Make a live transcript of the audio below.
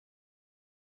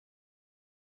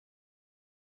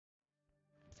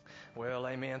Well,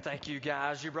 amen. Thank you,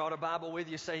 guys. You brought a Bible with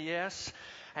you. Say yes.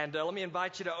 And let me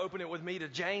invite you to open it with me to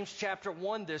James chapter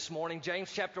 1 this morning. James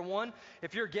chapter 1.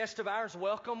 If you're a guest of ours,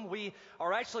 welcome. We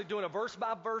are actually doing a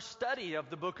verse-by-verse study of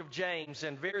the book of James,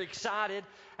 and very excited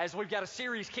as we've got a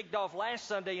series kicked off last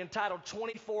Sunday entitled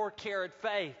 24 Karat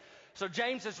Faith. So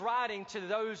James is writing to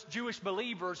those Jewish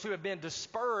believers who have been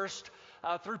dispersed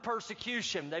through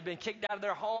persecution. They've been kicked out of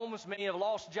their homes. Many have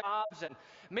lost jobs, and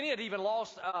many have even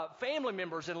lost family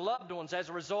members and loved ones as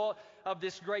a result of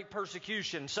this great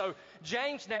persecution. So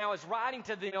James now is writing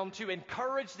to them to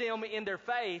encourage them in their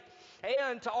faith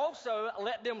and to also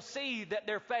let them see that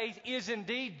their faith is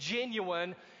indeed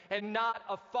genuine and not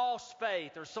a false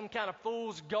faith or some kind of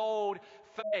fool's gold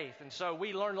faith. And so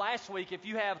we learned last week, if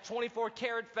you have 24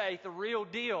 karat faith, the real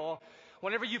deal,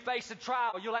 whenever you face a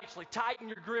trial, you'll actually tighten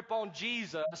your grip on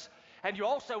Jesus, and you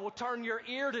also will turn your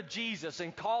ear to Jesus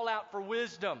and call out for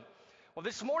wisdom. Well,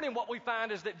 this morning what we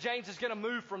find is that James is going to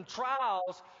move from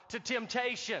trials to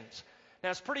temptations. Now,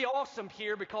 it's pretty awesome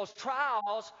here because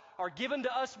trials are given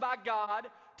to us by God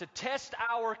to test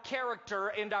our character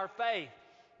and our faith.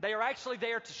 They are actually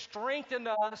there to strengthen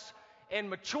us and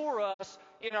mature us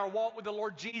in our walk with the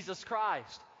Lord Jesus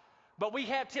Christ. But we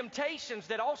have temptations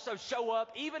that also show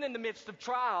up even in the midst of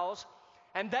trials,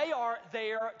 and they are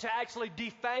there to actually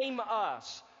defame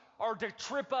us or to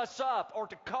trip us up or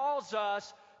to cause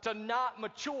us to not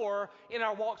mature in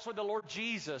our walks with the Lord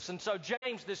Jesus. And so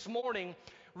James this morning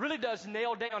really does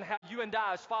nail down how you and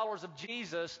I as followers of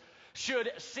Jesus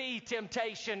should see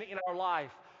temptation in our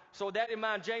life. So with that in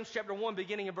mind, James chapter 1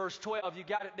 beginning in verse 12, you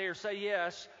got it there, say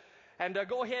yes. And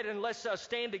go ahead and let's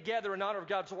stand together in honor of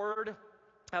God's word.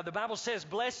 The Bible says,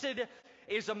 blessed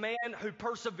is a man who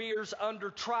perseveres under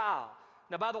trial.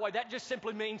 Now, by the way, that just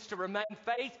simply means to remain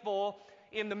faithful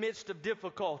in the midst of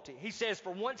difficulty. He says,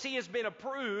 for once he has been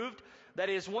approved, that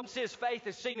is, once his faith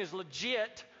is seen as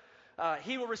legit,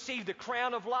 he will receive the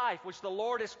crown of life, which the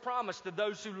Lord has promised to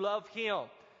those who love him.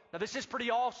 Now, this is pretty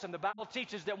awesome. The Bible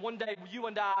teaches that one day you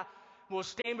and I will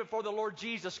stand before the Lord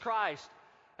Jesus Christ.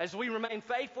 As we remain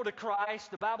faithful to Christ,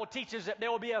 the Bible teaches that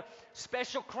there will be a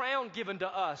special crown given to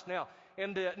us. Now,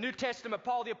 in the New Testament,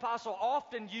 Paul the Apostle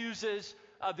often uses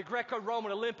the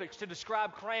Greco-Roman Olympics to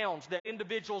describe crowns that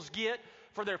individuals get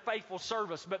for their faithful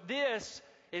service. But this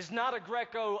is not a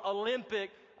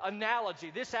Greco-Olympic analogy.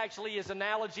 This actually is an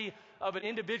analogy of an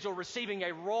individual receiving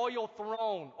a royal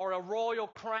throne or a royal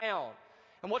crown.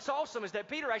 And what's awesome is that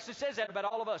Peter actually says that about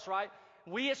all of us, right?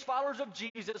 We as followers of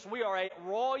Jesus, we are a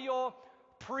royal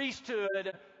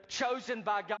priesthood chosen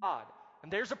by God.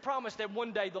 And there's a promise that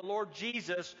one day the Lord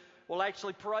Jesus will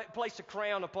actually place a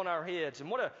crown upon our heads.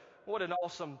 And what an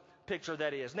awesome picture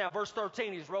that is. Now, verse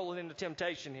 13, he's rolling into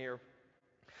temptation here.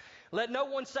 Let no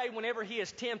one say whenever he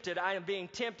is tempted, I am being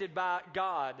tempted by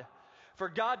God. For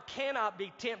God cannot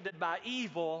be tempted by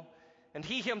evil, and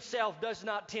he himself does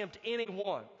not tempt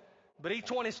anyone. But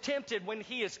each one is tempted when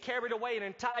he is carried away and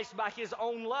enticed by his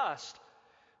own lust.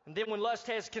 And then when lust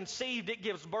has conceived, it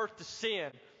gives birth to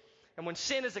sin. And when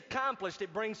sin is accomplished,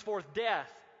 it brings forth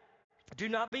death. Do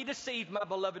not be deceived, my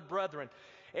beloved brethren.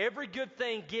 Every good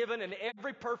thing given and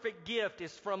every perfect gift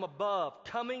is from above,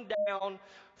 coming down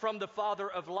from the Father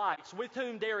of lights, with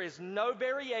whom there is no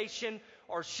variation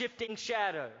or shifting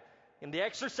shadow. In the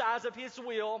exercise of his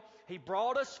will, he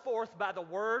brought us forth by the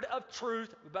word of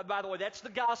truth. By the way, that's the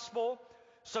gospel,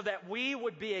 so that we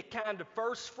would be a kind of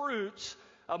first fruits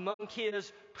among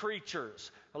his creatures.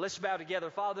 Now, let's bow together.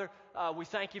 Father, we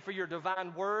thank you for your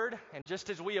divine word. And just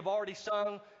as we have already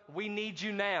sung, we need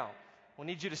you now. We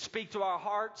need you to speak to our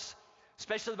hearts,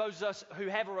 especially those of us who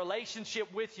have a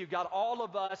relationship with you. God, all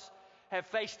of us have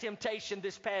faced temptation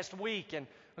this past week. And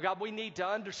God, we need to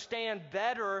understand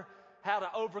better how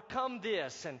to overcome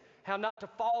this and how not to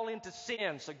fall into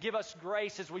sin. So give us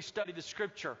grace as we study the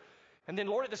scripture. And then,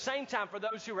 Lord, at the same time, for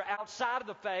those who are outside of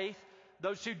the faith,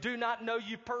 those who do not know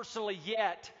you personally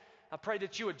yet, I pray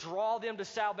that you would draw them to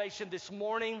salvation this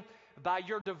morning by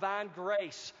your divine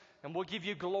grace. And we'll give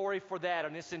you glory for that.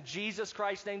 And it's in Jesus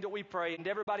Christ's name that we pray. And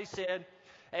everybody said,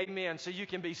 amen. So you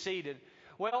can be seated.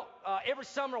 Well, every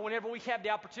summer, whenever we have the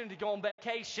opportunity to go on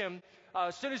vacation,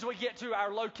 as soon as we get to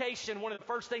our location, one of the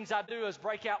first things I do is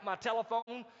break out my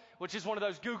telephone, which is one of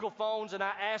those Google phones, and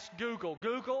I ask Google,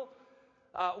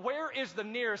 where is the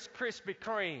nearest Krispy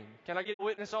Kreme? Can I get a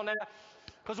witness on that?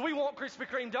 Because we want Krispy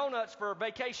Kreme donuts for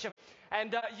vacation.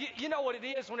 And you know what it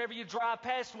is whenever you drive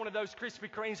past one of those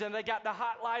Krispy Kremes and they got the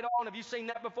hot light on. Have you seen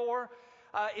that before?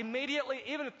 Immediately,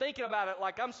 even thinking about it,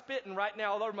 like I'm spitting right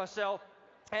now all over myself.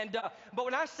 And but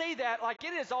when I see that, like,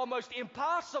 it is almost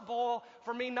impossible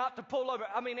for me not to pull over.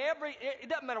 I mean, it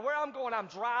doesn't matter where I'm going. I'm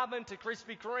driving to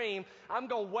Krispy Kreme. I'm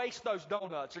going to waste those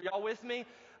donuts. Are y'all with me?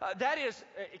 That is,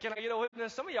 can I get a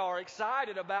witness? Some of y'all are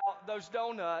excited about those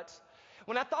donuts.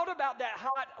 When I thought about that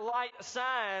hot light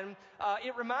sign,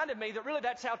 it reminded me that really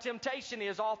that's how temptation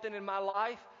is often in my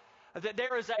life. That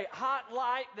there is a hot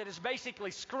light that is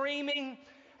basically screaming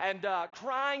and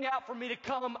crying out for me to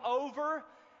come over.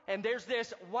 And there's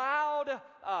this wild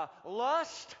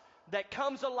lust that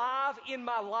comes alive in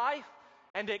my life,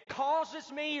 and it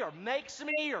causes me or makes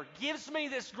me or gives me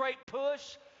this great push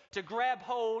to grab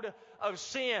hold of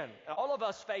sin. All of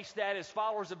us face that as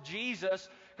followers of Jesus,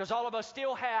 because all of us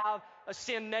still have a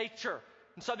sin nature.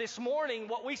 And so this morning,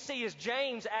 what we see is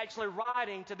James actually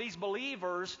writing to these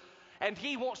believers, and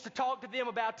he wants to talk to them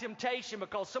about temptation,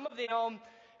 because some of them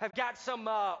have got some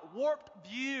warped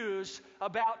views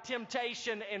about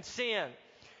temptation and sin.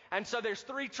 And so there's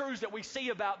 3 truths that we see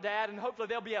about that, and hopefully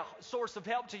they'll be a source of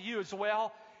help to you as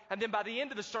well. And then by the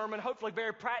end of the sermon, hopefully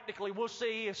very practically, we'll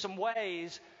see some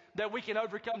ways that we can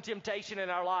overcome temptation in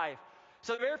our life.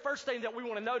 So the very first thing that we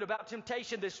want to note about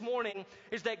temptation this morning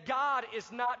is that God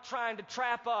is not trying to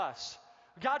trap us.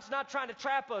 God's not trying to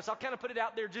trap us. I'll kind of put it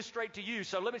out there just straight to you.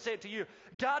 So let me say it to you.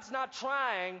 God's not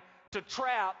trying to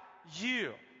trap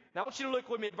you. Now, I want you to look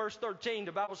with me at verse 13.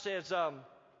 The Bible says,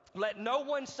 let no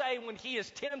one say when he is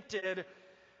tempted,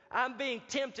 I'm being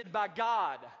tempted by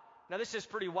God. Now, this is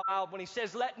pretty wild. When he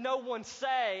says, let no one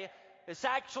say, it's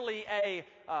actually a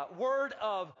word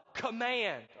of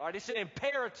command. All right, it's an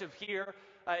imperative here.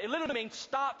 It literally means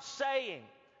stop saying.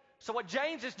 So what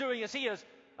James is doing is he is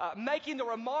making the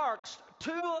remarks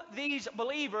to these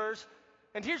believers,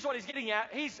 and here's what he's getting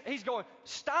at. He's going,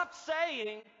 stop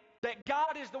saying that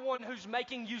God is the one who's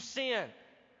making you sin.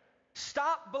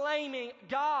 Stop blaming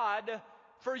God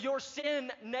for your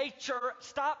sin nature.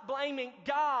 Stop blaming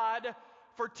God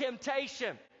for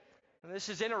temptation. And this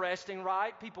is interesting,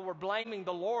 right? People were blaming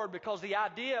the Lord because the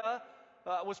idea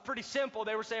was pretty simple.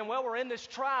 They were saying, well, we're in this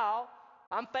trial.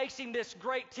 I'm facing this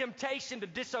great temptation to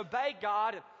disobey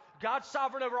God. God's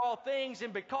sovereign over all things,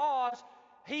 and because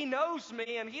He knows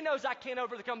me and He knows I can't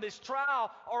overcome this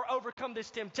trial or overcome this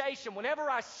temptation, whenever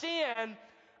I sin,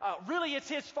 really it's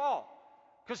His fault.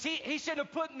 Because he shouldn't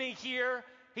have put me here.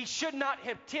 He should not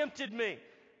have tempted me.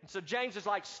 And so James is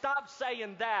like, stop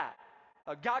saying that.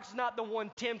 God's not the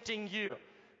one tempting you.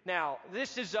 Now,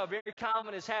 this is very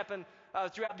common. It's happened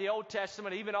throughout the Old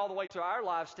Testament, even all the way to our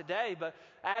lives today. But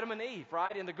Adam and Eve,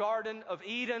 right, in the Garden of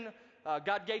Eden,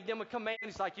 God gave them a command.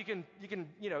 He's like, you can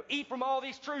eat from all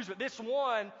these trees, but this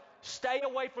one, stay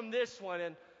away from this one.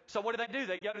 And so what do?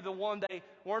 They go to the one they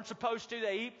weren't supposed to.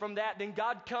 They eat from that. Then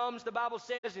God comes, the Bible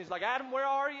says, and He's like, Adam, where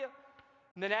are you?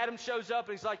 And then Adam shows up,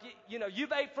 and He's like,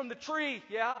 you've ate from the tree,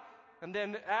 yeah? And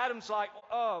then Adam's like,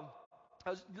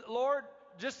 Lord,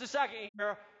 just a second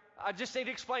here. I just need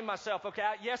to explain myself,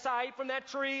 okay? Yes, I ate from that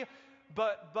tree,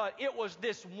 but it was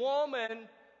this woman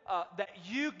that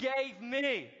you gave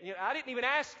me. I didn't even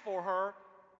ask for her,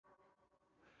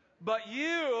 but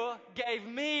you gave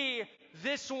me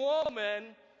this woman.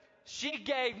 She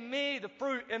gave me the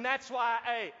fruit, and that's why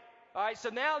I ate. All right, so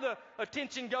now the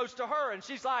attention goes to her, and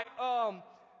she's like,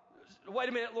 wait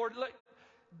a minute, Lord. Look,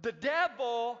 the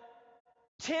devil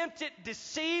tempted,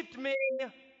 deceived me.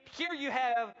 Here you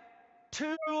have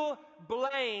 2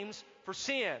 blames for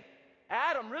sin.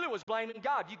 Adam really was blaming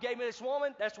God. You gave me this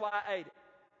woman, that's why I ate it.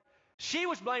 She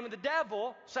was blaming the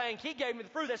devil, saying he gave me the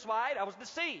fruit, that's why I ate it. I was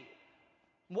deceived.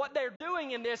 What they're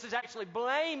doing in this is actually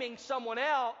blaming someone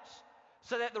else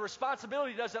so that the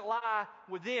responsibility doesn't lie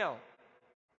with them.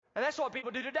 And that's what people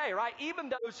do today, right? Even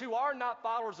those who are not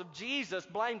followers of Jesus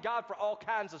blame God for all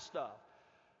kinds of stuff.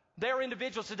 There are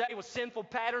individuals today with sinful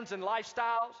patterns and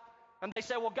lifestyles, and they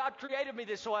say, well, God created me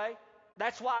this way.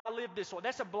 That's why I live this way.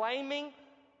 That's a blaming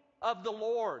of the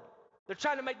Lord. They're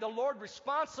trying to make the Lord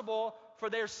responsible for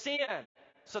their sin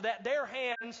so that their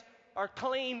hands are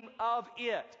clean of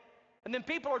it. And then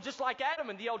people are just like Adam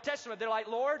in the Old Testament. They're like,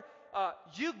 Lord,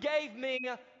 you gave me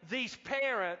these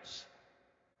parents,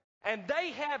 and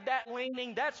they have that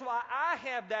leaning. That's why I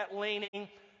have that leaning.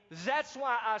 That's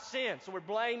why I sin. So we're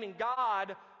blaming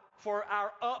God for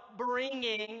our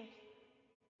upbringing.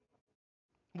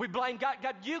 We blame God.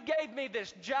 God, you gave me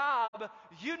this job.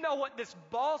 You know what this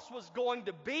boss was going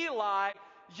to be like.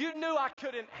 You knew I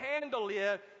couldn't handle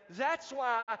it. That's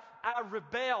why I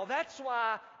rebel. That's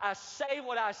why I say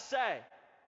what I say.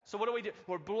 So what do?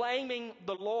 We're blaming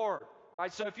the Lord. All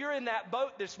right, so if you're in that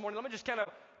boat this morning, let me just kind of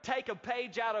take a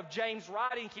page out of James'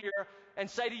 writing here and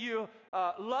say to you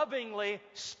lovingly,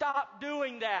 stop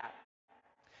doing that.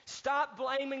 Stop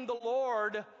blaming the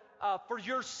Lord for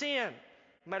your sin.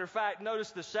 Matter of fact,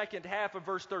 notice the second half of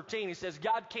verse 13. He says,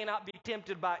 God cannot be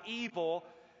tempted by evil,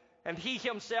 and he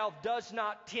himself does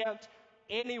not tempt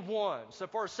anyone. So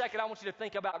for a second, I want you to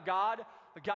think about God.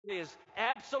 God is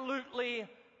absolutely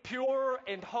pure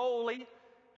and holy.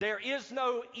 There is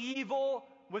no evil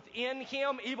within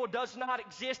him. Evil does not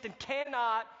exist and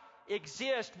cannot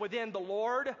exist within the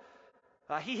Lord.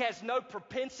 He has no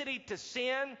propensity to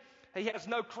sin. He has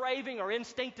no craving or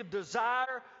instinctive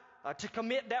desire to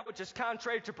commit that which is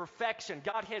contrary to perfection.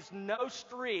 God has no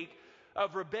streak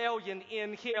of rebellion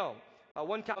in him.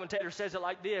 One commentator says it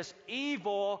like this: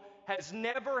 evil has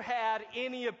never had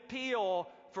any appeal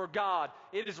for God.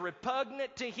 It is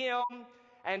repugnant to him,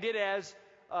 and it is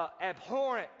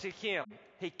abhorrent to him.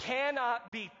 He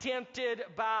cannot be tempted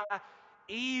by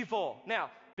evil.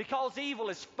 Now, because evil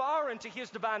is foreign to his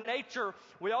divine nature,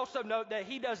 we also note that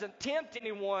he doesn't tempt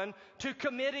anyone to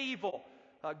commit evil.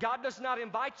 God does not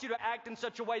invite you to act in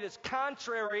such a way that's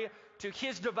contrary to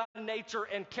his divine nature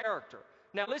and character.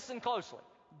 Now listen closely.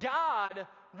 God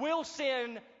will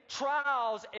send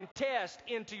trials and tests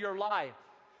into your life,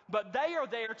 but they are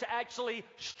there to actually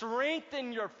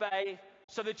strengthen your faith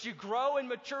so that you grow in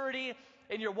maturity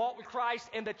in your walk with Christ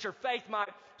and that your faith might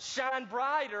shine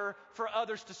brighter for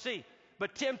others to see.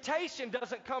 But temptation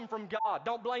doesn't come from God.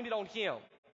 Don't blame it on him.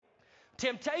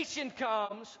 Temptation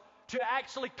comes to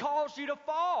actually cause you to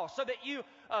fall so that you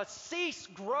cease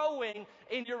growing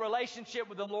in your relationship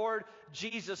with the Lord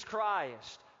Jesus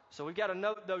Christ. So we've got to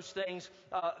note those things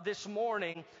this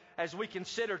morning as we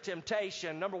consider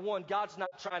temptation. Number one, God's not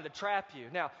trying to trap you.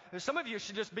 Now, some of you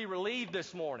should just be relieved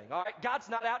this morning. All right, God's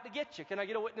not out to get you. Can I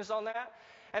get a witness on that?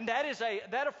 And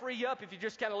that'll free you up if you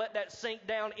just kind of let that sink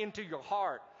down into your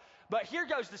heart. But here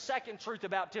goes the second truth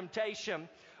about temptation.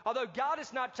 Although God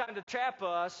is not trying to trap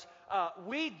us,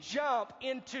 we jump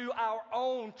into our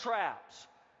own traps.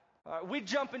 We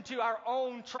jump into our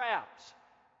own traps.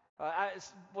 I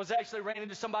ran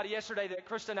into somebody yesterday that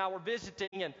Krista and I were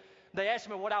visiting, and they asked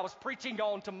me what I was preaching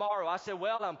on tomorrow. I said,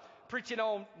 well, I'm preaching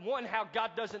on, one, how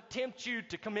God doesn't tempt you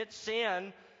to commit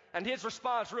sin. And his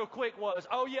response real quick was,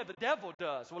 oh yeah, the devil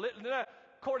does. Well,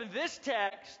 according to this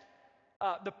text,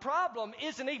 the problem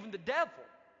isn't even the devil.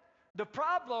 The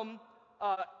problem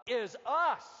is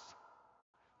us.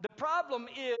 The problem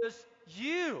is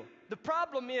you. The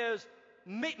problem is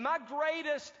me. My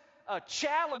greatest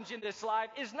challenge in this life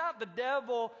is not the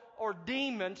devil or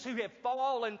demons who have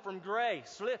fallen from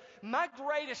grace. My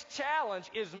greatest challenge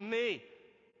is me.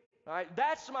 All right,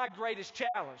 that's my greatest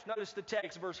challenge. Notice the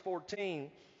text, verse 14.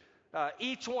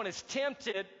 Each one is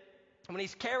tempted when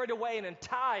he's carried away and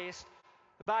enticed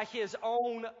by his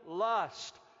own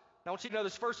lust. Now, I want you to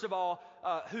notice, first of all,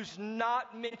 who's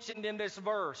not mentioned in this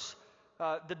verse.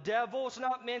 The devil's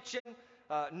not mentioned.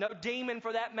 No demon,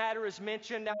 for that matter, is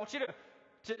mentioned. Now, I want you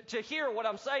to hear what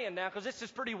I'm saying now, because this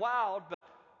is pretty wild.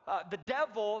 But the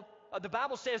devil, the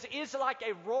Bible says, is like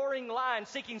a roaring lion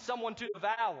seeking someone to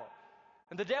devour.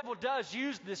 And the devil does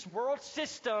use this world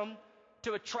system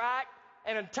to attract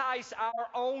and entice our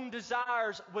own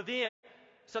desires within.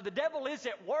 So the devil is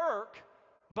at work,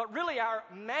 but really our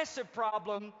massive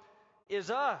problem is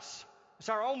us. It's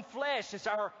our own flesh. It's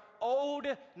our old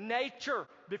nature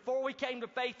before we came to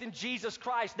faith in Jesus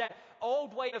Christ. That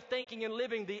old way of thinking and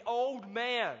living, the old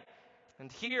man.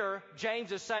 And here,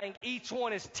 James is saying each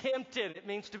one is tempted. It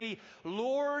means to be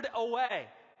lured away.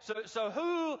 So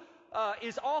who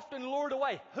is often lured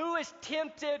away? Who is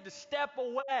tempted to step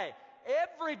away?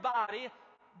 Everybody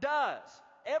does.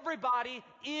 Everybody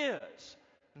is.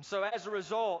 And so as a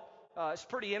result, it's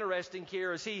pretty interesting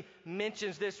here as he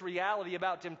mentions this reality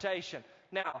about temptation.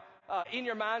 Now, in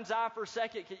your mind's eye for a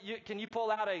second, can you pull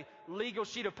out a legal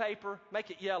sheet of paper? Make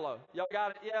it yellow. Y'all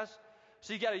got it? Yes?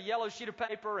 So you got a yellow sheet of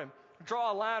paper and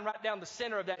draw a line right down the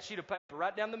center of that sheet of paper,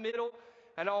 right down the middle.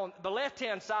 And on the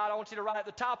left-hand side, I want you to write at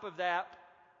the top of that,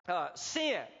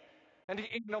 sin. And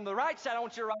on the right side, I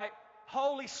want you to write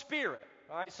Holy Spirit.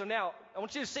 All right, so now I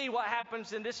want you to see what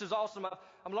happens, and this is awesome.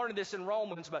 I'm learning this in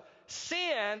Romans, but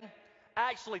sin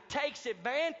actually takes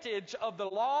advantage of the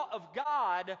law of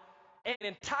God and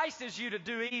entices you to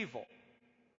do evil.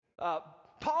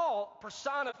 Paul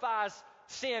personifies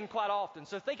sin quite often.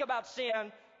 So think about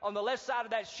sin on the left side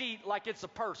of that sheet like it's a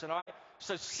person. All right?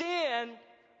 So sin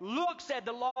looks at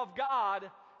the law of God,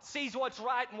 sees what's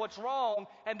right and what's wrong,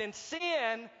 and then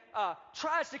sin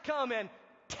tries to come and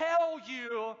tell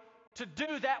you to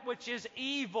do that which is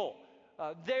evil.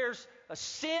 There's a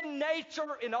sin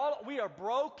nature in all. We are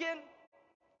broken.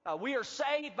 We are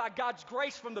saved by God's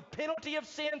grace from the penalty of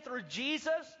sin through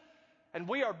Jesus. And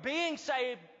we are being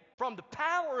saved from the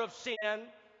power of sin.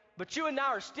 But you and I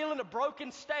are still in a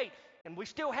broken state, and we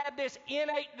still have this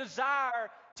innate desire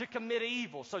to commit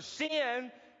evil. So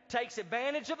sin takes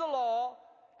advantage of the law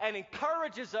and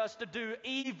encourages us to do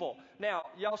evil. Now,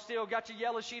 y'all still got your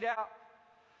yellow sheet out?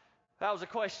 That was a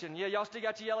question. Yeah, y'all still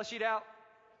got your yellow sheet out?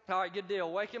 All right, good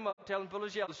deal. Wake him up. Tell him to pull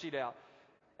his yellow sheet out.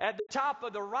 At the top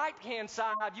of the right-hand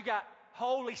side, you got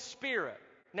Holy Spirit.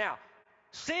 Now,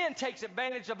 sin takes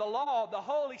advantage of the law. The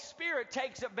Holy Spirit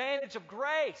takes advantage of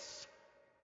grace.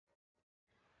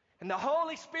 And the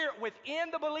Holy Spirit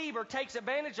within the believer takes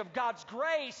advantage of God's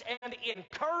grace and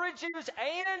encourages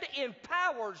and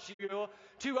empowers you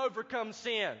to overcome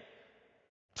sin,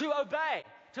 to obey,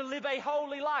 to live a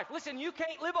holy life. Listen, you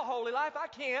can't live a holy life. I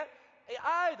can't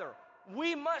either.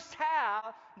 We must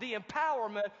have the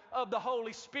empowerment of the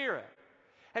Holy Spirit.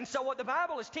 And so what the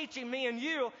Bible is teaching me and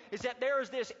you is that there is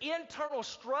this internal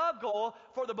struggle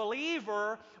for the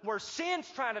believer where sin's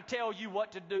trying to tell you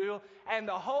what to do, and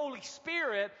the Holy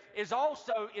Spirit is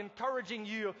also encouraging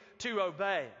you to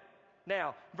obey.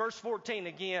 Now, verse 14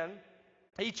 again,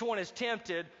 each one is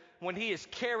tempted when he is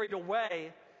carried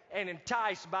away and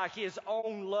enticed by his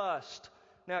own lust.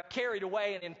 Now, carried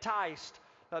away and enticed,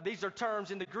 these are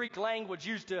terms in the Greek language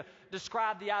used to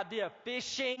describe the idea of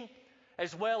fishing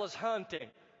as well as hunting.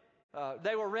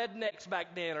 They were rednecks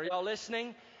back then. Are y'all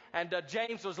listening? And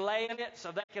James was laying it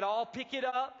so they could all pick it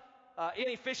up.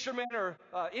 Any fishermen or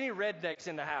any rednecks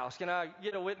in the house? Can I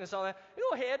get a witness on that?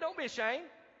 Go ahead. Don't be ashamed.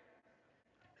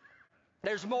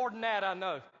 There's more than that, I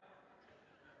know.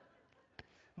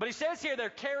 But he says here they're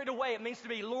carried away. It means to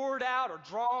be lured out or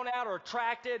drawn out or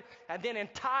attracted. And then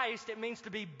enticed, it means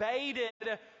to be baited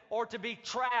or to be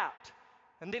trapped.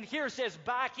 And then here it says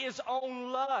by his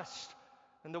own lust.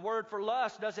 And the word for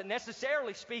lust doesn't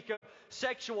necessarily speak of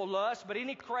sexual lust, but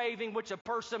any craving which a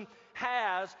person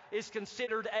has is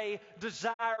considered a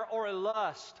desire or a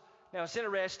lust. Now, it's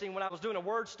interesting. When I was doing a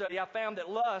word study, I found that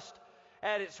lust,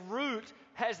 at its root,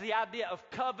 has the idea of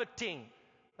coveting.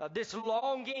 This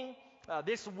longing,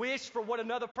 this wish for what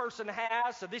another person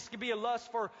has. So this could be a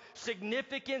lust for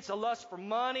significance, a lust for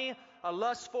money, a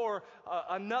lust for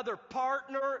another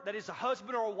partner, that is a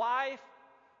husband or a wife.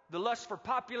 The lust for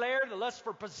popularity, the lust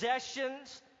for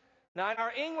possessions. Now, in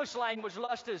our English language,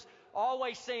 lust is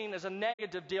always seen as a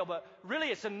negative deal, but really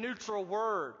it's a neutral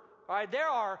word. All right, there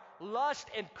are lust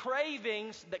and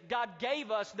cravings that God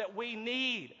gave us that we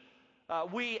need.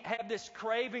 We have this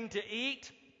craving to eat.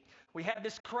 We have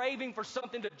this craving for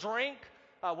something to drink.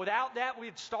 Without that,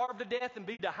 we'd starve to death and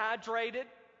be dehydrated.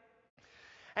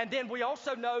 And then we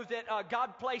also know that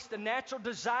God placed a natural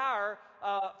desire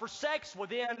for sex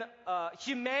within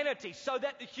humanity so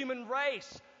that the human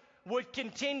race would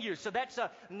continue. So that's a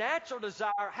natural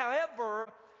desire. However,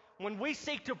 when we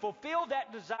seek to fulfill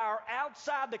that desire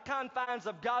outside the confines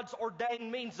of God's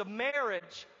ordained means of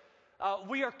marriage,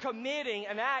 we are committing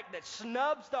an act that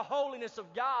snubs the holiness of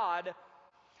God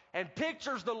and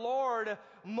pictures the Lord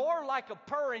more like a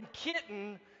purring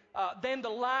kitten than the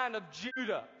Lion of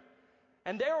Judah.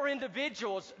 And there are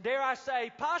individuals, dare I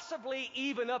say, possibly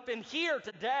even up in here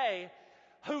today,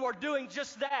 who are doing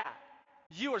just that.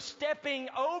 You are stepping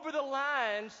over the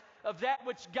lines of that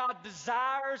which God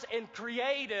desires and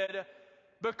created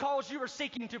because you are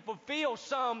seeking to fulfill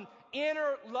some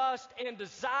inner lust and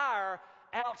desire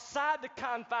outside the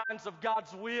confines of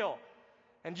God's will.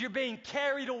 And you're being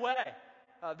carried away.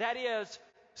 That is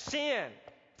sin.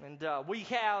 And we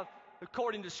have,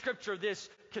 according to Scripture, this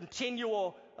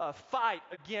continual fight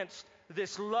against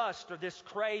this lust or this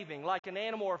craving, like an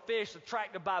animal or fish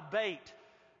attracted by bait.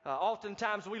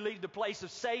 Oftentimes we leave the place of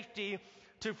safety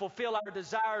to fulfill our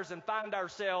desires and find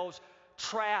ourselves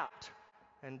trapped.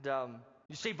 And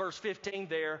you see verse 15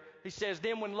 there. He says,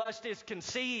 then when lust is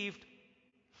conceived,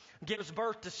 gives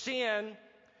birth to sin,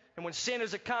 and when sin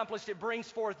is accomplished, it brings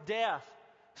forth death.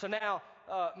 So now,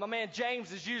 my man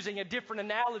James is using a different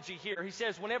analogy here. He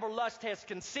says, whenever lust has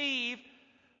conceived,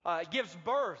 it gives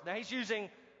birth. Now, he's using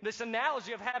this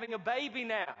analogy of having a baby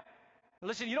now.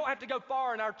 Listen, you don't have to go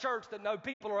far in our church to know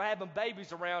people are having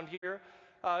babies around here.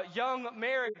 Young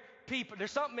married people,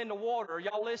 there's something in the water. Are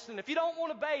y'all listening? If you don't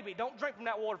want a baby, don't drink from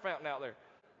that water fountain out there.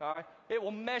 All right? It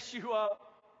will mess you up.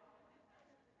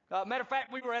 Matter of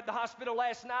fact, we were at the hospital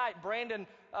last night. Brandon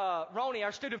Roney,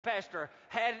 our student pastor,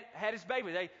 had his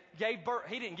baby. They gave birth.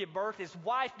 He didn't give birth. His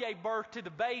wife gave birth to the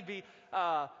baby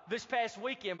this past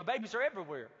weekend. But babies are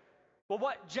everywhere. Well,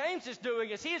 what James is doing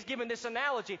is he is giving this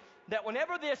analogy that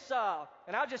whenever this,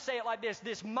 and I'll just say it like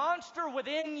this monster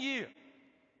within you,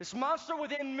 this monster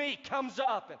within me comes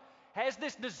up and has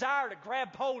this desire to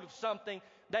grab hold of something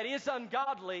that is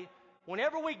ungodly,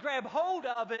 whenever we grab hold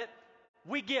of it,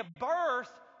 we give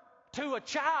birth to a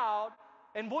child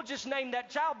and we'll just name that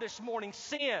child this morning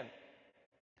sin.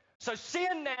 So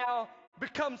sin now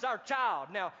becomes our child.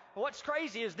 Now, what's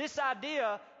crazy is this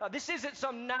idea, this isn't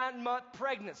some 9-month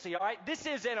pregnancy, all right? This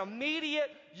is an immediate,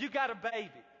 you got a baby.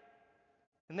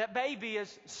 And that baby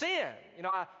is sin.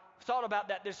 I thought about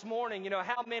that this morning.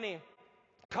 How many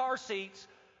car seats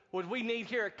would we need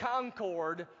here at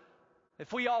Concord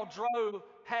if we all drove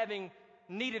having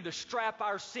needed to strap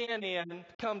our sin in to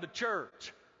come to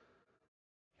church?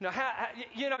 You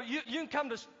can come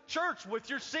to church with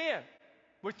your sin,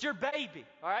 with your baby,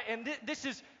 all right? And this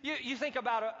is, you think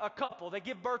about a couple. They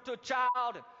give birth to a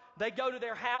child, and they go to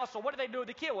their house. So what do they do with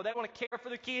the kid? Well, they want to care for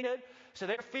the kid, so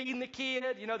they're feeding the kid.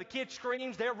 The kid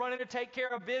screams. They're running to take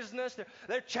care of business.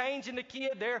 They're changing the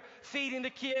kid. They're feeding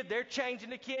the kid. They're changing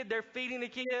the kid. They're feeding the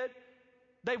kid.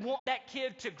 They want that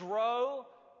kid to grow.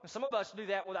 And some of us do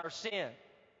that with our sin.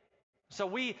 So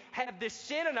we have this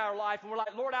sin in our life, and we're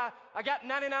like, Lord, I got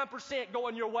 99%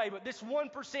 going your way, but this 1%,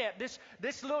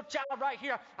 this little child right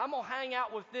here, I'm going to hang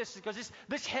out with this because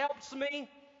this helps me.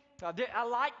 I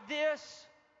like this.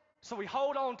 So we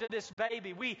hold on to this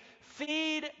baby. We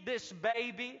feed this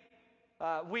baby.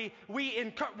 We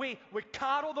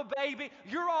coddle the baby.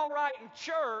 You're all right in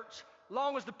church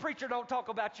long as the preacher don't talk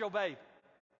about your baby.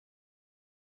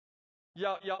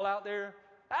 Y'all out there?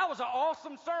 That was an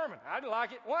awesome sermon. I didn't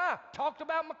like it. Why? Talked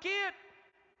about my kid.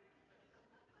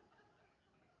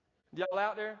 Y'all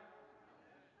out there?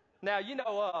 Now,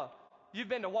 you've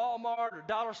been to Walmart or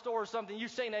Dollar Store or something.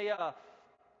 You've seen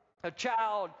a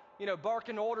child,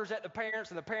 barking orders at the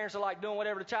parents, and the parents are like doing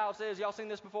whatever the child says. Y'all seen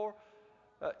this before?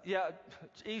 Yeah,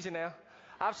 it's easy now.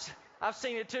 I've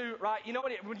seen it too, right? You know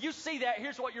what? When you see that,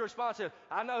 here's what your response is.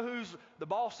 I know who's the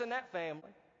boss in that family.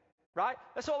 Right?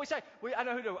 That's what we say. I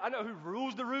know who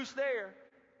rules the roost there.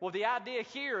 Well, the idea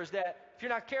here is that if you're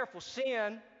not careful,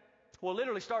 sin will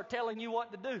literally start telling you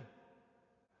what to do.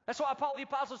 That's why Paul the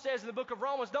Apostle says in the book of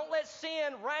Romans, don't let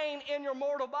sin reign in your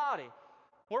mortal body,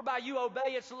 whereby you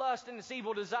obey its lust and its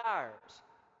evil desires.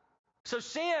 So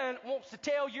sin wants to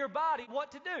tell your body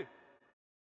what to do.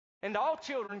 And all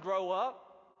children grow up.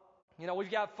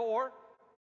 We've got 4.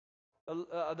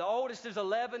 The oldest is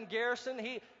 11, Garrison.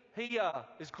 He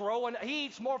is growing. He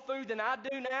eats more food than I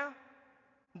do now.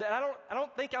 I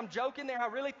don't think I'm joking there. I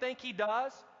really think he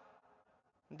does.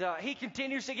 He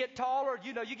continues to get taller.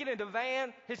 You get in the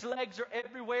van, his legs are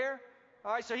everywhere.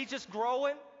 All right, so he's just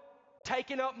growing,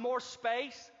 taking up more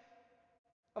space.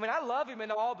 I love him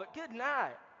and all, but good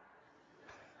night.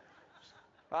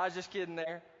 I was just kidding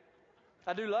there.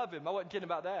 I do love him. I wasn't kidding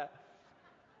about that.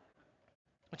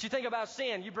 But you think about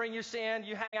sin. You bring your sin,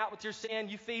 you hang out with your sin,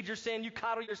 you feed your sin, you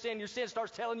coddle your sin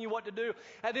starts telling you what to do.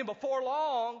 And then before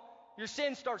long, your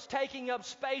sin starts taking up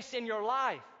space in your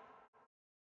life.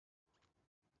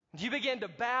 You begin to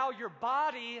bow your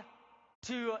body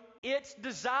to its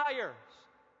desires.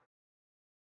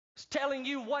 It's telling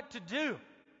you what to do.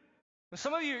 And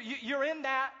some of you're in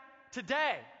that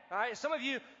today. All right? Some of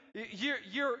you,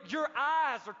 your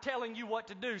eyes are telling you what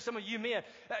to do. Some of you men,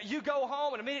 you go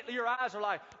home and immediately your eyes are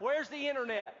like, where's the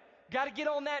internet? Got to get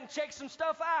on that and check some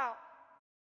stuff out.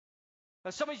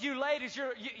 And some of you ladies,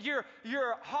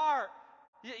 your heart,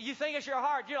 you think it's your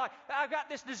heart. You're like, I've got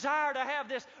this desire to have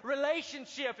this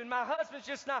relationship, and my husband's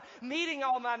just not meeting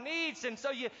all my needs. And so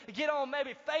you get on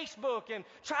maybe Facebook and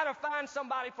try to find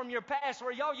somebody from your past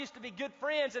where y'all used to be good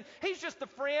friends, and he's just a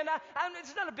friend.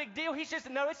 It's not a big deal.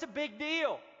 No, it's a big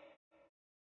deal.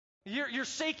 You're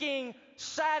seeking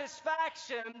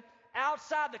satisfaction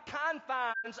outside the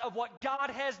confines of what God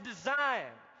has designed.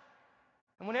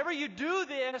 And whenever you do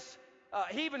this,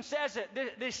 he even says that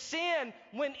this sin,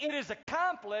 when it is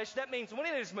accomplished, that means when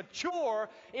it is mature,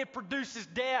 it produces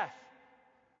death.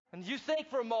 And you think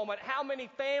for a moment how many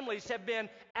families have been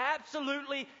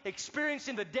absolutely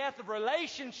experiencing the death of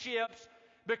relationships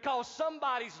because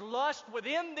somebody's lust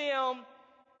within them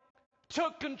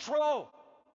took control.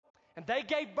 And they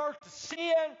gave birth to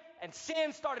sin, and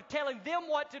sin started telling them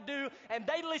what to do, and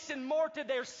they listened more to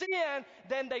their sin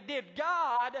than they did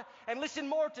God, and listened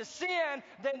more to sin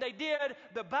than they did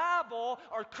the Bible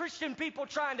or Christian people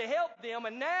trying to help them,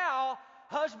 and now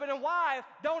husband and wife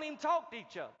don't even talk to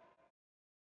each other.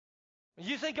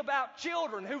 You think about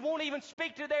children who won't even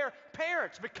speak to their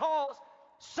parents because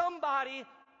somebody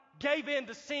gave in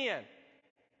to sin,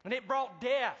 and it brought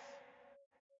death.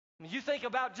 And you think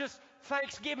about just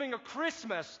Thanksgiving or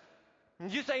Christmas,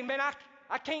 and you think, man,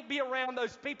 I can't be around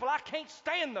those people. I can't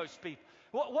stand those people.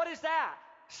 What is that?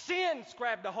 Sin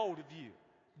grabbed a hold of you.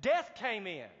 Death came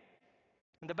in.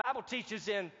 And the Bible teaches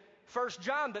in 1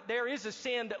 John that there is a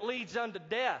sin that leads unto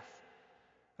death.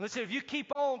 And listen, if you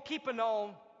keep on keeping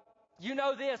on, you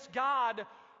know this, God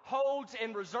holds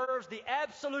and reserves the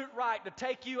absolute right to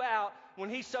take you out when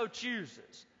He so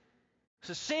chooses.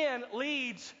 So sin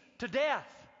leads to death.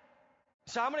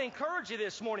 So I'm going to encourage you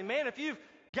this morning, man, if you've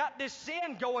got this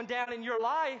sin going down in your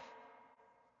life,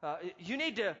 you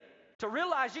need to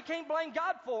realize you can't blame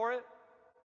God for it.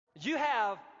 You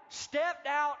have stepped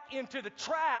out into the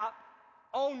trap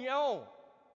on your own.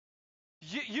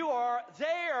 You are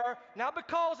there not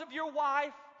because of your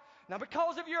wife, not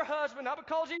because of your husband, not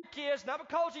because of your kids, not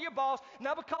because of your boss,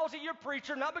 not because of your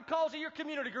preacher, not because of your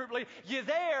community group leader. You're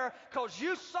there because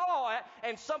you saw it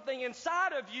and something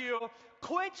inside of you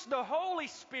quenched the Holy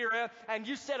Spirit and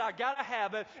you said, I got to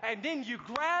have it. And then you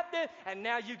grabbed it and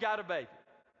now you got a baby.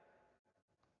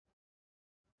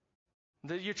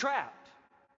 You're trapped.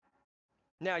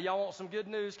 Now, y'all want some good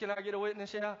news? Can I get a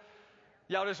witness? Yeah?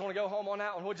 Y'all just want to go home on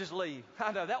that one? We'll just leave.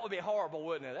 I know, that would be horrible,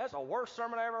 wouldn't it? That's the worst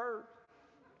sermon I ever heard.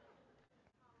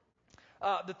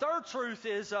 The third truth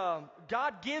is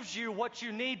God gives you what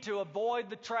you need to avoid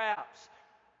the traps.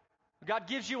 God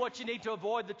gives you what you need to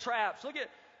avoid the traps. Look at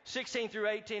 16 through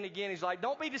 18 again. He's like,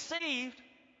 don't be deceived.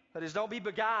 That is, don't be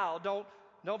beguiled.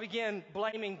 Don't begin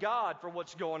blaming God for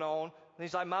what's going on. And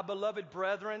he's like, my beloved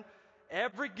brethren,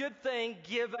 every good thing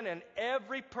given and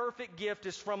every perfect gift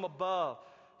is from above,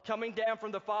 coming down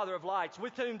from the Father of lights,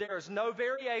 with whom there is no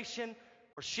variation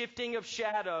or shifting of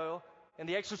shadow. In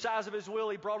the exercise of His will,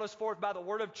 He brought us forth by the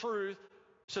word of truth,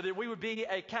 so that we would be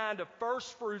a kind of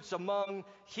first fruits among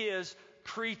His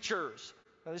creatures.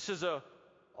 Now, this is an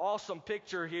awesome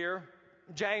picture here.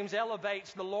 James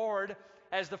elevates the Lord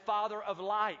as the Father of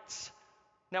lights.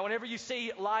 Now, whenever you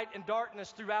see light and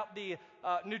darkness throughout the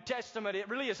New Testament, it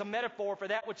really is a metaphor for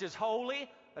that which is holy,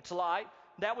 that's light,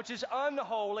 that which is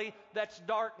unholy, that's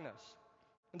darkness.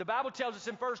 And the Bible tells us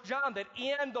in 1 John that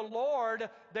in the Lord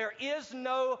there is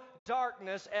no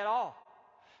darkness at all.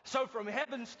 So from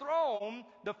heaven's throne,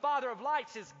 the Father of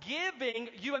lights is giving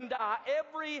you and I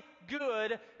every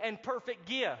good and perfect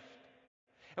gift.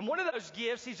 And one of those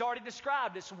gifts He's already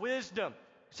described is wisdom.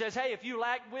 He says, hey, if you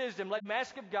lack wisdom, let him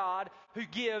ask of God, who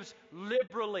gives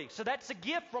liberally. So that's a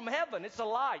gift from heaven. It's a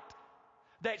light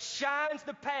that shines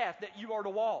the path that you are to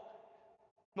walk.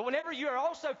 But whenever you are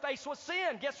also faced with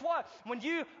sin, guess what? When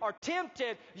you are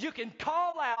tempted, you can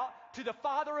call out to the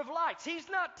Father of lights. He's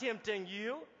not tempting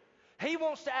you. He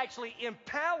wants to actually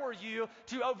empower you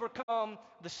to overcome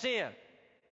the sin.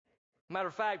 Matter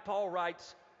of fact, Paul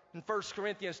writes in 1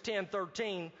 Corinthians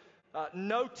 10:13,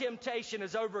 no temptation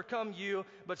has overcome you,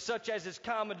 but such as is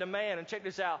common to man. And check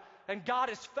this out. And God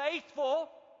is faithful.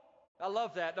 I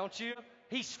love that, don't you?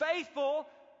 He's faithful.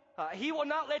 He will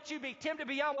not let you be tempted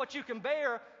beyond what you can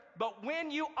bear. But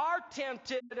when you are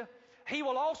tempted, He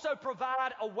will also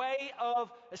provide a way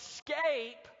of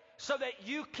escape so that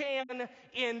you can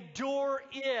endure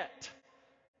it.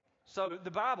 So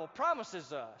the Bible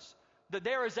promises us that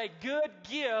there is a good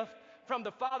gift from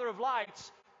the Father of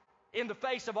lights in the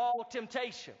face of all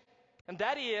temptation. And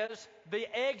that is the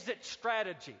exit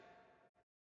strategy.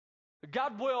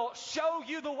 God will show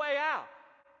you the way out.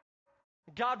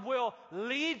 God will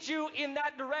lead you in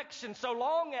that direction so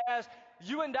long as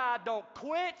you and I don't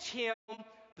quench Him,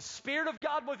 the Spirit of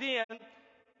God within,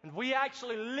 and we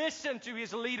actually listen to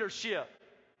His leadership.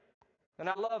 And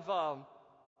I love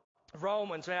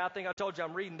Romans, and I think I told you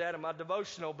I'm reading that in my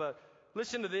devotional, but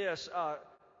listen to this.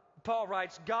 Paul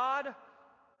writes, God,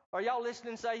 are y'all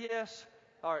listening? Say yes.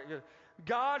 All right, good.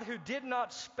 God, who did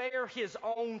not spare His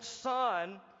own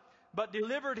Son, but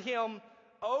delivered Him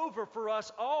over for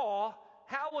us all,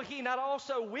 how will He not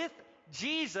also with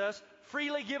Jesus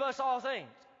freely give us all things?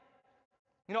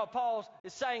 You know what Paul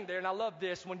is saying there, and I love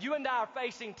this. When you and I are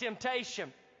facing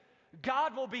temptation,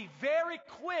 God will be very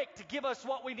quick to give us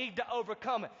what we need to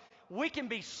overcome it. We can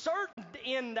be certain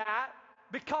in that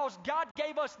because God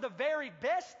gave us the very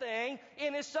best thing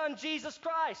in His Son, Jesus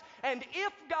Christ. And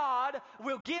if God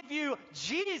will give you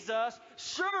Jesus,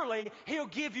 surely He'll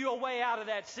give you a way out of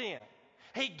that sin.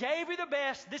 He gave you the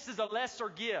best. This is a lesser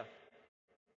gift.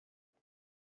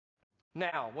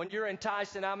 Now, when you're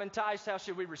enticed and I'm enticed, how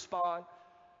should we respond?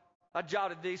 I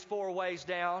jotted these 4 ways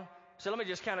down. So let me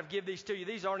just kind of give these to you.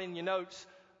 These aren't in your notes.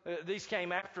 These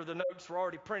came after the notes were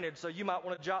already printed, so you might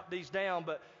want to jot these down.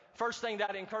 But first thing that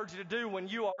I'd encourage you to do when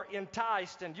you are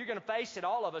enticed, and you're going to face it,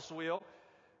 all of us will,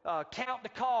 count the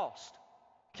cost.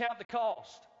 Count the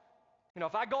cost. You know,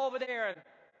 if I go over there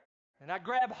and I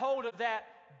grab hold of that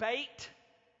bait,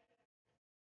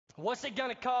 what's it going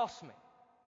to cost me?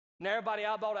 Now, everybody,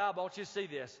 eyeball to eyeball, I want you to see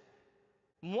this.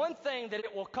 One thing that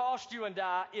it will cost you and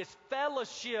I is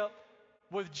fellowship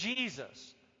with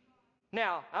Jesus.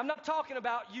 Now, I'm not talking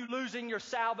about you losing your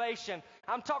salvation.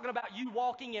 I'm talking about you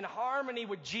walking in harmony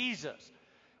with Jesus.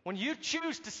 When you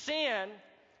choose to sin,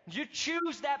 you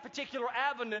choose that particular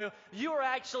avenue, you are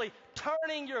actually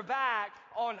turning your back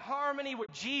on harmony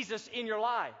with Jesus in your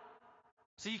life.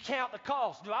 So you count the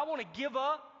cost. Do I want to give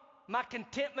up my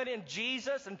contentment in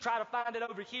Jesus and try to find it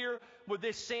over here with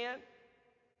this sin?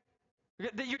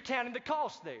 You're counting the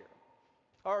cost there.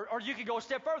 Or you could go a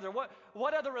step further.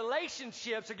 What other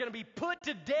relationships are going to be put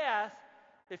to death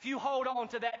if you hold on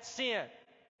to that sin?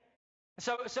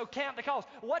 So count the cost.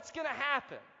 What's going to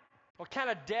happen? What kind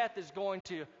of death is going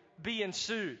to be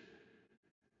ensued?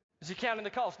 Is he counting the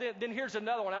cost? Then here's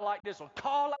another one. I like this one.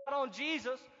 Call out on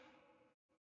Jesus.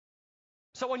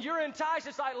 So when you're enticed,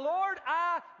 it's like, Lord,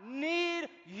 I need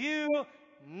you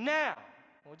now.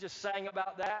 We just sang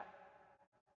about that.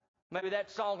 Maybe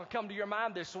that song will come to your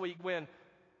mind this week when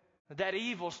that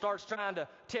evil starts trying to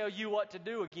tell you what to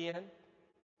do again.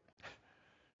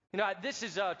 You know, this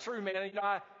is true, man. You know,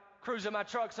 I cruise in my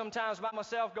truck sometimes by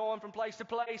myself going from place to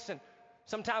place, and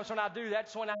sometimes when I do,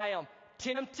 that's when I am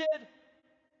tempted.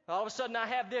 All of a sudden I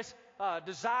have this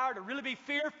desire to really be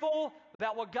fearful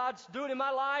about what God's doing in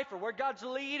my life or where God's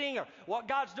leading or what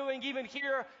God's doing even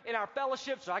here in our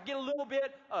fellowship. So I get a little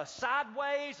bit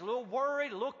sideways, a little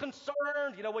worried, a little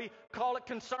concerned. You know, we call it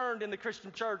concerned in the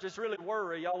Christian church. It's really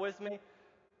worry. Y'all with me?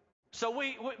 So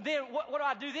then what do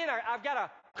I do then? I've got to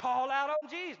call out on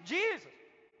Jesus. Jesus,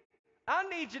 I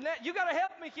need you now. You got to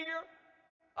help me here.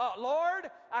 Lord,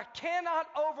 I cannot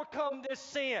overcome this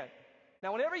sin.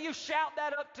 Now, whenever you shout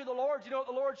that up to the Lord, you know what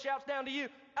the Lord shouts down to you?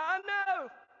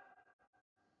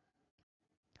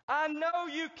 I know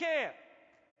you can't.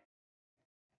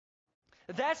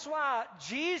 That's why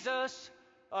Jesus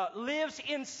lives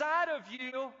inside of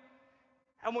you.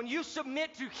 And when you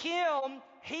submit to Him,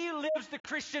 He lives the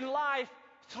Christian life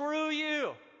through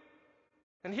you.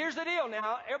 And here's the deal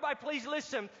now. Everybody please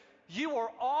listen. You are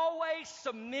always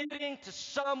submitting to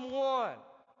someone.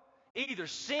 Either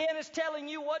sin is telling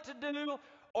you what to do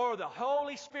or the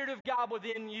Holy Spirit of God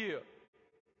within you.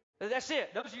 That's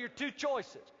it. Those are your two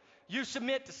choices. You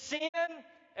submit to sin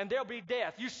and there'll be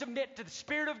death. You submit to the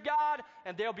Spirit of God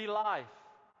and there'll be life.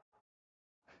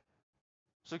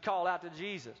 So call out to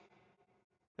Jesus.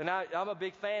 And I'm a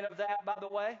big fan of that, by the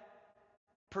way.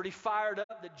 Pretty fired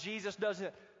up that Jesus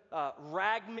doesn't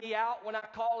rag me out when I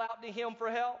call out to Him for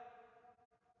help.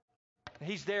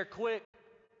 He's there quick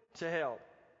to help.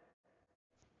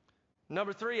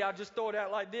 Number 3, I'll just throw it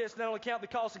out like this. Not only count the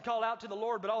cost and call out to the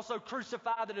Lord, but also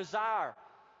crucify the desire.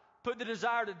 Put the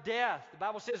desire to death. The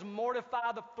Bible says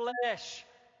mortify the flesh.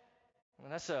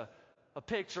 And that's a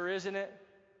picture, isn't it?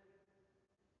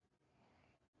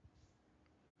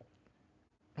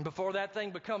 And before that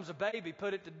thing becomes a baby,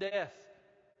 put it to death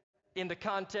in the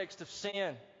context of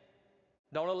sin.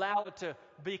 Don't allow it to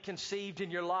be conceived in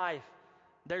your life.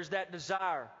 There's that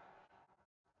desire.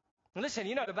 And listen,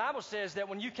 you know, the Bible says that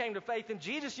when you came to faith in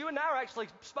Jesus, you and I are actually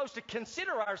supposed to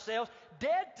consider ourselves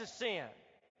dead to sin,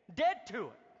 dead to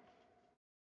it.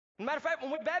 As a matter of fact,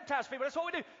 when we baptize people, that's what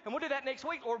we do. And we'll do that next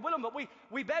week, Lord willing, but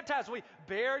we baptize, we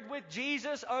buried with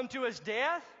Jesus unto His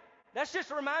death. That's just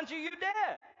to remind you you're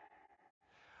dead.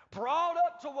 Brought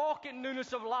up to walk in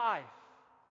newness of life.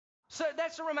 So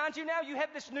that's to remind you now you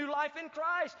have this new life in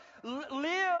Christ.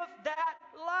 Live that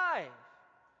life.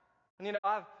 And you know,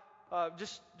 I've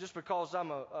just because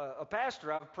I'm a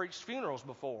pastor, I've preached funerals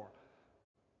before.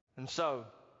 And so,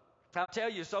 I'll tell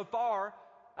you, so far,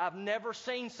 I've never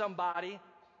seen somebody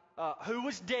who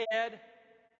was dead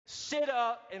sit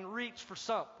up and reach for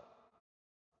something.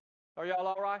 Are y'all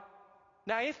all right?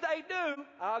 Now, if they do,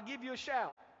 I'll give you a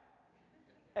shout.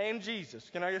 And Jesus.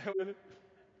 Can I get with it?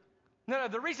 No,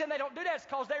 the reason they don't do that is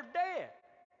because they're dead.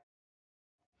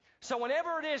 So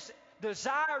whenever this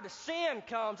desire to sin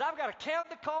comes, I've got to count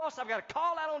the cost, I've got to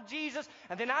call out on Jesus,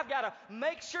 and then I've got to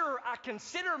make sure I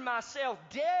consider myself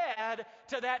dead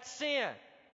to that sin.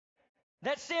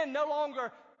 That sin no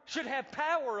longer should have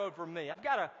power over me.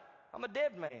 I'm a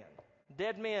dead man.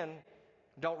 Dead men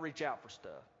don't reach out for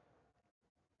stuff.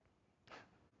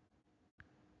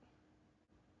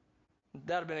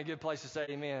 That would have been a good place to say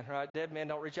amen, right? Dead men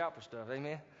don't reach out for stuff,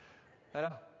 amen? I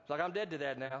know. It's like I'm dead to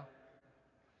that now.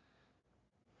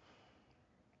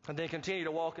 And then continue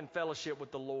to walk in fellowship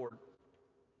with the Lord.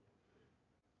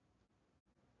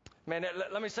 Man,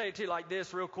 let me say it to you like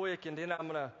this real quick, and then I'm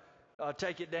going to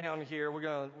take it down here.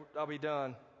 I'll be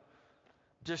done.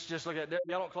 Just look at it.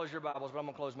 Y'all don't close your Bibles, but I'm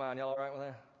going to close mine. Y'all all right with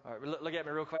that? All right, look at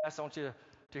me real fast. I want you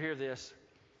to hear this.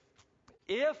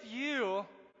 If you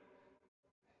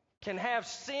can have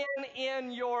sin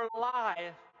in your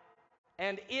life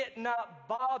and it not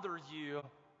bother you,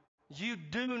 you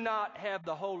do not have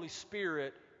the Holy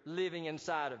Spirit living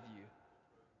inside of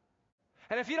you.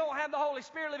 And if you don't have the Holy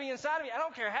Spirit living inside of you, I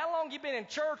don't care how long you've been in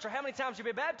church or how many times you've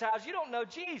been baptized, you don't know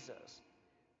Jesus.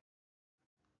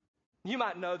 You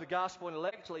might know the gospel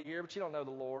intellectually here, but you don't know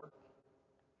the Lord.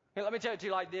 Here, let me tell it to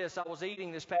you like this. I was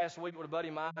eating this past week with a buddy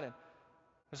of mine, and it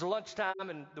was lunchtime,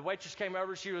 and the waitress came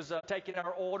over. She was taking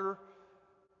our order,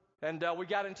 and we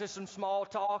got into some small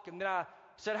talk, and then I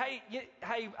said,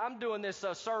 hey, I'm doing this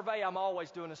survey. I'm always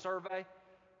doing a survey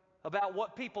about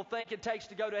what people think it takes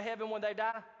to go to heaven when they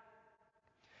die.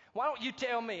 Why don't you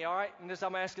tell me, all right? And this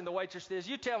I'm asking the waitress this.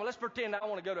 You tell me, let's pretend I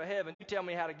want to go to heaven. You tell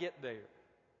me how to get there.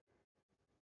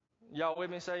 Y'all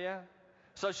with me? Say yeah?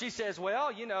 So she says,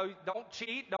 well, don't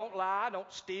cheat, don't lie,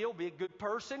 don't steal, be a good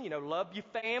person, love your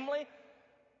family.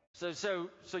 So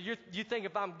you think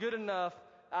if I'm good enough,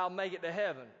 I'll make it to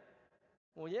heaven.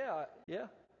 Well, yeah.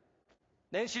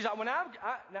 Then she's like,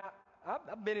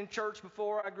 I've been in church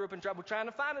before. I grew up in church. We're trying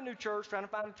to find a new church, trying to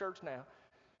find a church now.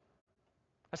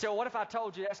 I said, well, what if I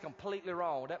told you that's completely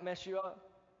wrong? Would that mess you up?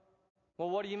 Well,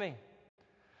 what do you mean?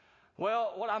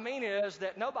 Well, what I mean is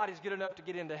that nobody's good enough to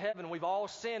get into heaven. We've all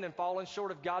sinned and fallen short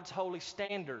of God's holy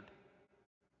standard.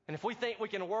 And if we think we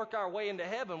can work our way into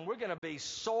heaven, we're going to be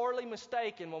sorely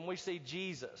mistaken when we see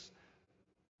Jesus.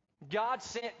 God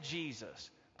sent Jesus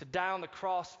to die on the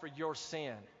cross for your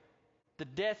sin. The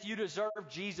death you deserve,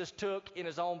 Jesus took in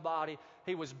his own body.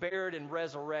 He was buried and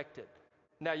resurrected.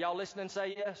 Now, y'all listening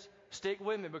say yes? Stick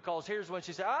with me, because here's when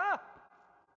she said,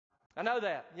 I know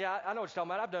that. Yeah, I know what you're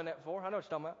talking about. I've done that before. I know what you're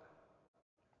talking about.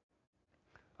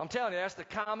 I'm telling you, that's the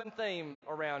common theme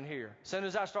around here. As soon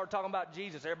as I start talking about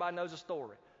Jesus, everybody knows the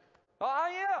story. Oh,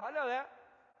 yeah, I know that.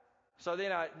 So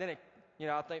then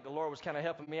I think the Lord was kind of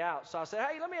helping me out. So I said,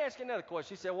 hey, let me ask you another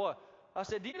question. She said, what? I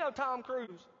said, do you know Tom Cruise?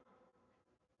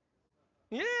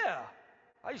 Yeah.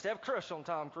 I used to have a crush on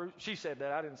Tom Cruise. She said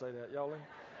that. I didn't say that. Y'all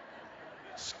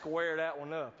square that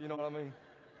one up. You know what I mean?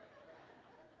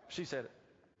 She said it.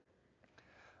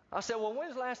 I said, well,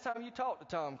 when's the last time you talked to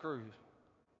Tom Cruise?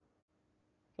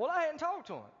 Well, I hadn't talked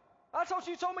to him. I thought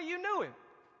you told me you knew him.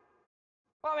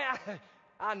 Well, I mean,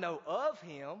 I know of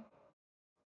him. I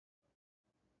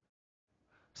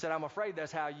said, I'm afraid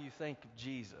that's how you think of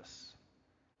Jesus.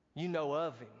 You know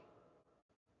of him,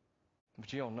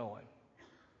 but you don't know him.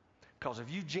 Because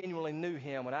if you genuinely knew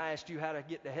him, when I asked you how to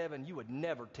get to heaven, you would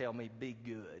never tell me be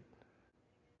good.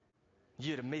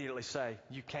 You'd immediately say,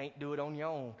 you can't do it on your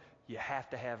own. You have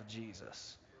to have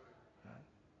Jesus. Right?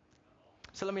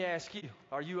 So let me ask you,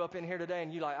 are you up in here today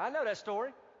and you like, I know that story.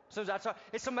 As soon as I talk,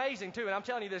 it's amazing too, and I'm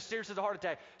telling you this serious as a heart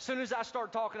attack. As soon as I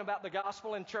start talking about the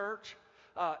gospel in church,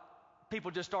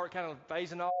 people just start kind of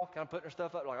phasing off, kind of putting their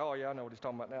stuff up, like, oh yeah, I know what he's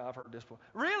talking about now. I've heard this before.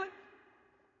 Really?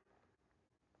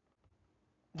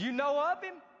 Do you know of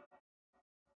him?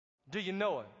 Do you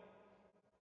know him?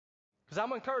 Because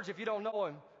I'm encouraged, if you don't know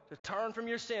him, to turn from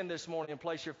your sin this morning and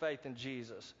place your faith in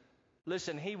Jesus.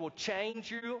 Listen, he will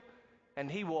change you and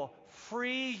he will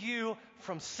free you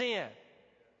from sin.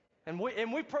 And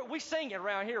we sing it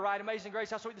around here, right? Amazing Grace,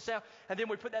 how sweet the sound. And then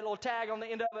we put that little tag on the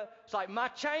end of it. It's like, my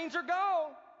chains are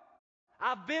gone.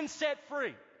 I've been set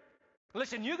free.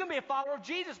 Listen, you can be a follower of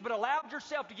Jesus, but allowed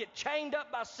yourself to get chained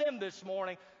up by sin this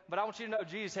morning. But I want you to know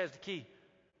Jesus has the key.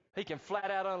 He can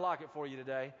flat out unlock it for you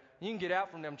today. You can get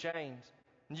out from them chains,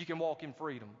 and you can walk in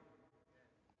freedom.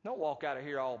 Don't walk out of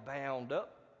here all bound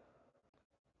up.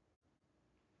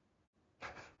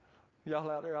 Y'all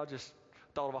out there, I just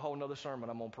thought of a whole nother sermon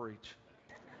I'm going to preach.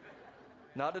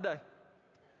 Not today.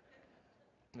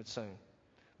 But soon.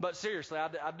 But seriously,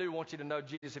 I do want you to know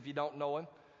Jesus if you don't know him.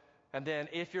 And then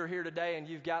if you're here today and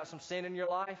you've got some sin in your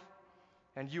life,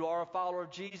 and you are a follower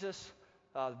of Jesus,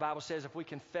 the Bible says if we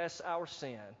confess our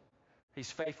sin, he's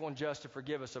faithful and just to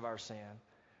forgive us of our sin,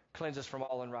 cleanse us from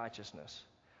all unrighteousness.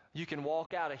 You can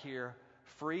walk out of here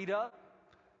freed up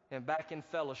and back in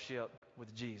fellowship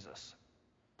with Jesus.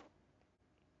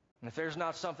 And if there's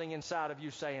not something inside of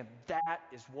you saying, that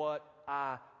is what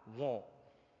I want,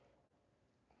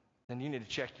 then you need to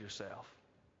check yourself.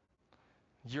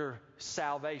 Your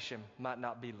salvation might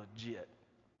not be legit.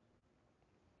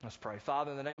 Let's pray.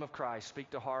 Father, in the name of Christ, speak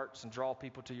to hearts and draw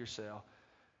people to yourself.